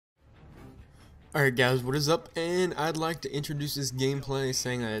Alright guys, what is up? And I'd like to introduce this gameplay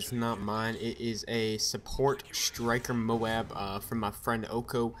saying that it's not mine. It is a support striker MOAB from my friend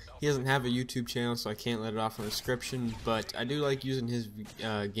Oko. He doesn't have a YouTube channel, so I can't let it off in the description, but I do like using his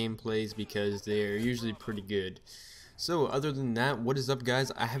gameplays because they're usually pretty good. So other than that, what is up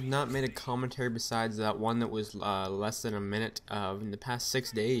guys? I have not made a commentary besides that one that was less than a minute in the past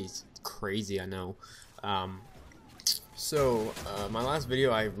 6 days. It's crazy, I know. My last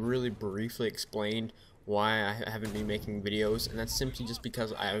video I really briefly explained why I haven't been making videos, and that's simply just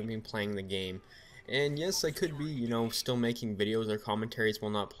because I haven't been playing the game. And yes, I could be, still making videos or commentaries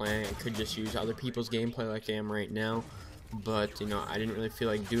while not playing. I could just use other people's gameplay like I am right now, but I didn't really feel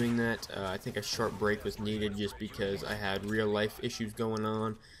like doing that. I think a short break was needed just because I had real life issues going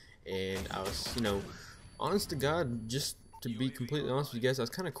on, and I was, honest to God, just to be completely honest with you guys, I was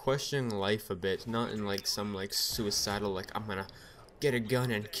kind of questioning life a bit, not in like some suicidal, like I'm gonna get a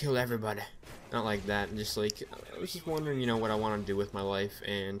gun and kill everybody, not like that. Just like I was just wondering, what I want to do with my life,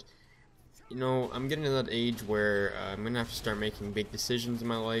 and I'm getting to that age where I'm gonna have to start making big decisions in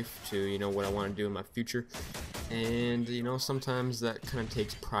my life to what I want to do in my future, and sometimes that kind of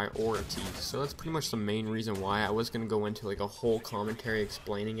takes priority. So that's pretty much the main reason why I was gonna go into like a whole commentary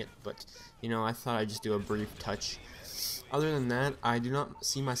explaining it, but I thought I'd just do a brief touch. Other than that, I do not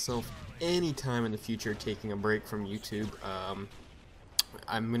see myself anytime in the future taking a break from YouTube.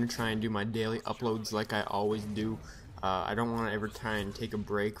 I'm going to try and do my daily uploads like I always do. I don't want to ever try and take a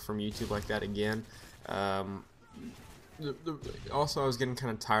break from YouTube like that again. Also, I was getting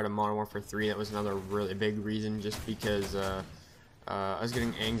kind of tired of Modern Warfare 3. That was another really big reason, just because I was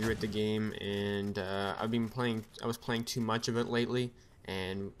getting angry at the game, and I was playing too much of it lately.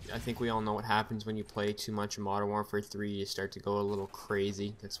 And I think we all know what happens when you play too much of Modern Warfare 3. You start to go a little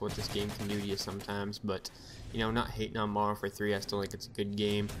crazy. That's what this game can do to you sometimes. But, not hating on Modern Warfare 3. I still think it's a good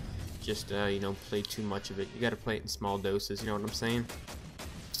game. Just, play too much of it. You gotta play it in small doses, you know what I'm saying?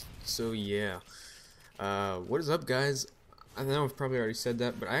 So, yeah. What is up, guys? I know I've probably already said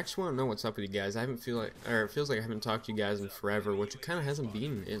that, but I actually want to know what's up with you guys. It feels like I haven't talked to you guys in forever, which it kind of hasn't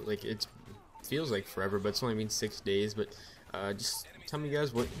been. It feels like forever, but it's only been 6 days. But just tell me,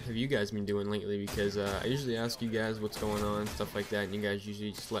 guys, what have you guys been doing lately? Because I usually ask you guys what's going on, stuff like that, and you guys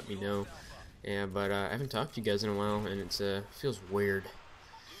usually just let me know. But I haven't talked to you guys in a while, and it feels weird.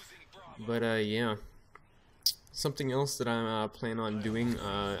 But yeah, something else that I'm planning on doing.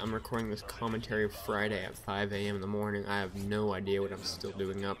 I'm recording this commentary Friday at 5 a.m. in the morning. I have no idea what I'm still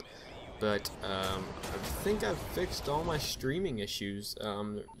doing up. But I think I've fixed all my streaming issues.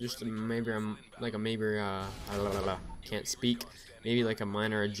 Just maybe can't speak. Maybe like a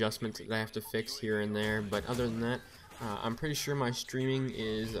minor adjustment that I have to fix here and there. But other than that, I'm pretty sure my streaming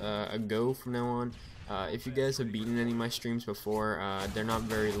is a go from now on. If you guys have beaten any of my streams before, they're not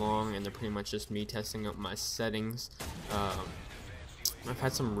very long, and they're pretty much just me testing out my settings. I've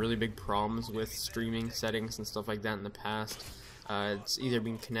had some really big problems with streaming settings and stuff like that in the past. It's either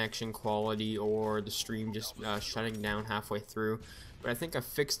been connection quality or the stream just shutting down halfway through. But I think I've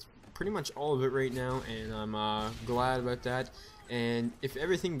fixed pretty much all of it right now, and I'm glad about that. And if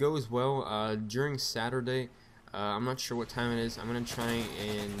everything goes well, during Saturday, I'm not sure what time it is, I'm going to try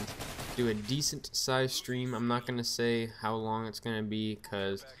and do a decent sized stream. I'm not going to say how long it's going to be,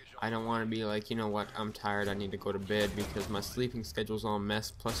 because I don't want to be like, what, I'm tired, I need to go to bed, because my sleeping schedule's all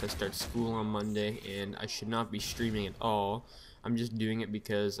messed. Plus I start school on Monday, and I should not be streaming at all. I'm just doing it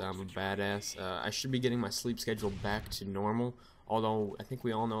because I'm a badass. I should be getting my sleep schedule back to normal, although I think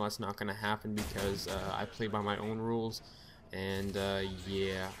we all know that's not going to happen because I play by my own rules. And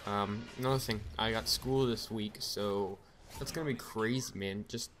yeah, another thing, I got school this week, so that's going to be crazy, man.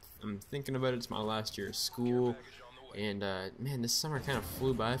 I'm thinking about it, it's my last year of school. And man, this summer kind of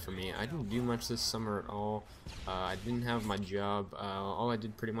flew by for me. I didn't do much this summer at all. I didn't have my job. All I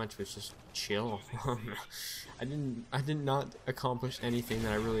did pretty much was just chill. I did not accomplish anything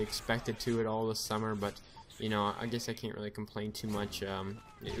that I really expected to at all this summer, but I guess I can't really complain too much.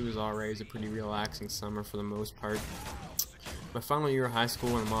 It was alright. It was a pretty relaxing summer for the most part. My final year of high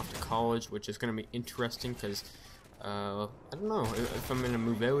school, and I'm off to college, which is going to be interesting because I don't know if I'm going to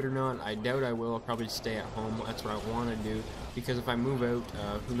move out or not. I doubt I will. I'll probably stay at home. That's what I want to do, because if I move out,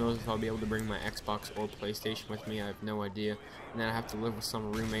 who knows if I'll be able to bring my Xbox or PlayStation with me. I have no idea. And then I have to live with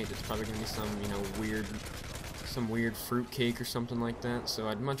some roommate that's probably going to be some weird fruitcake or something like that. So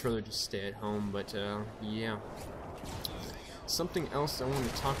I'd much rather just stay at home. But yeah. Something else I want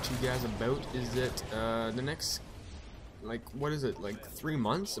to talk to you guys about is that the next, what is it, 3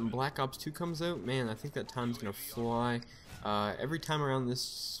 months and Black Ops 2 comes out? Man, I think that time's gonna fly. Every time around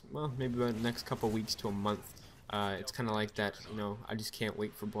this, well, maybe about the next couple weeks to a month, It's kind of like that, you know, I just can't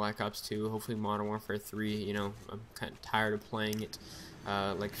wait for Black Ops 2, hopefully Modern Warfare 3, you know, I'm kind of tired of playing it,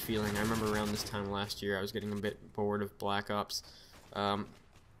 like feeling. I remember around this time last year I was getting a bit bored of Black Ops.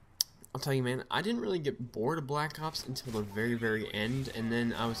 I'll tell you, man, I didn't really get bored of Black Ops until the very, very end, and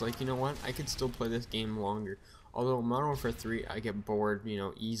then I was like, you know what, I could still play this game longer. Although Modern Warfare 3, I get bored, you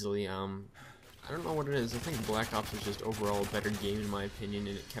know, easily. I don't know what it is. I think Black Ops was just overall a better game in my opinion,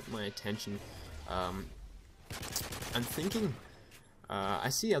 and it kept my attention. I'm thinking, I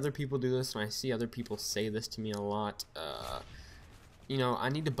see other people do this, and I see other people say this to me a lot. You know, I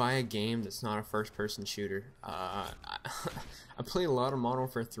need to buy a game that's not a first-person shooter. I play a lot of Modern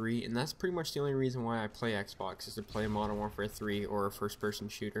Warfare 3, and that's pretty much the only reason why I play Xbox, is to play Modern Warfare 3 or a first-person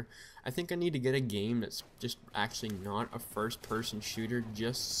shooter. I think I need to get a game that's just actually not a first-person shooter,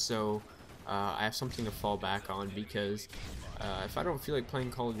 just so I have something to fall back on, because if I don't feel like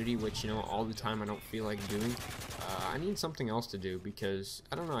playing Call of Duty, which, you know, all the time I don't feel like doing, I need something else to do, because,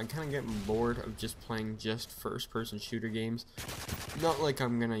 I don't know, I kind of get bored of just playing just first-person shooter games. Not like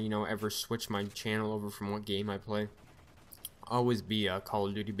I'm gonna, you know, ever switch my channel over from what game I play. Always be a Call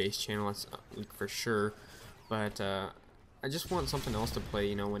of Duty based channel, that's for sure, but I just want something else to play,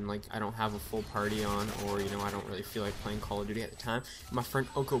 you know, when like I don't have a full party on, or, you know, I don't really feel like playing Call of Duty at the time. My friend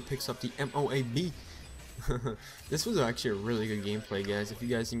Oko picks up the MOAB. This was actually a really good gameplay, guys. If you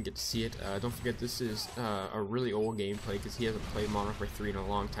guys didn't get to see it, don't forget this is a really old gameplay, because he hasn't played Modern Warfare 3 in a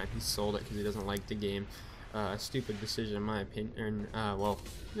long time. He sold it because he doesn't like the game. A stupid decision in my opinion. Well,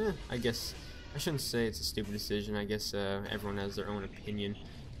 I guess I shouldn't say it's a stupid decision. I guess everyone has their own opinion.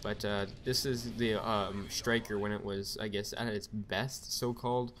 But this is the Striker when it was, I guess, at its best,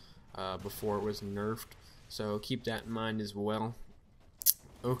 so-called, before it was nerfed. So keep that in mind as well.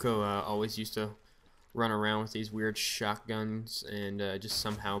 Oko always used to run around with these weird shotguns and just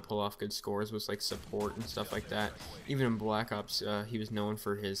somehow pull off good scores with like support and stuff like that. Even in Black Ops, he was known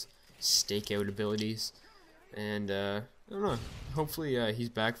for his stakeout abilities. And I don't know, hopefully he's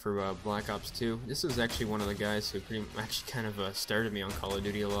back for Black Ops 2. This is actually one of the guys who pretty much kind of started me on Call of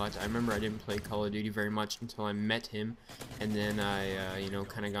Duty a lot. I remember I didn't play Call of Duty very much until I met him, and then I you know,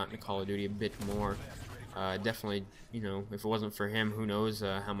 kind of got into Call of Duty a bit more. Definitely, you know, if it wasn't for him, who knows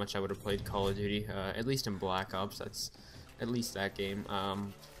how much I would have played Call of Duty, at least in Black Ops. That's at least that game.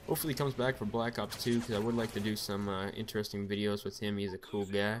 Hopefully he comes back for Black Ops 2, because I would like to do some interesting videos with him. He's a cool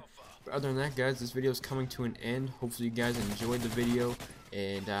guy. But other than that, guys, this video is coming to an end. Hopefully you guys enjoyed the video,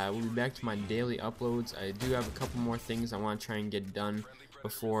 and we'll be back to my daily uploads. I do have a couple more things I want to try and get done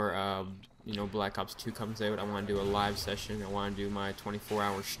before you know, Black Ops 2 comes out. I want to do a live session. I want to do my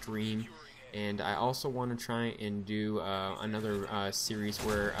 24-hour stream, and I also want to try and do another series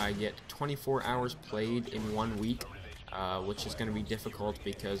where I get 24 hours played in 1 week, which is going to be difficult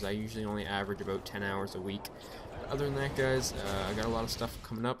because I usually only average about 10 hours a week. Other than that, guys, I got a lot of stuff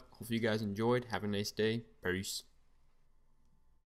coming up. Hopefully you guys enjoyed. Have a nice day. Peace.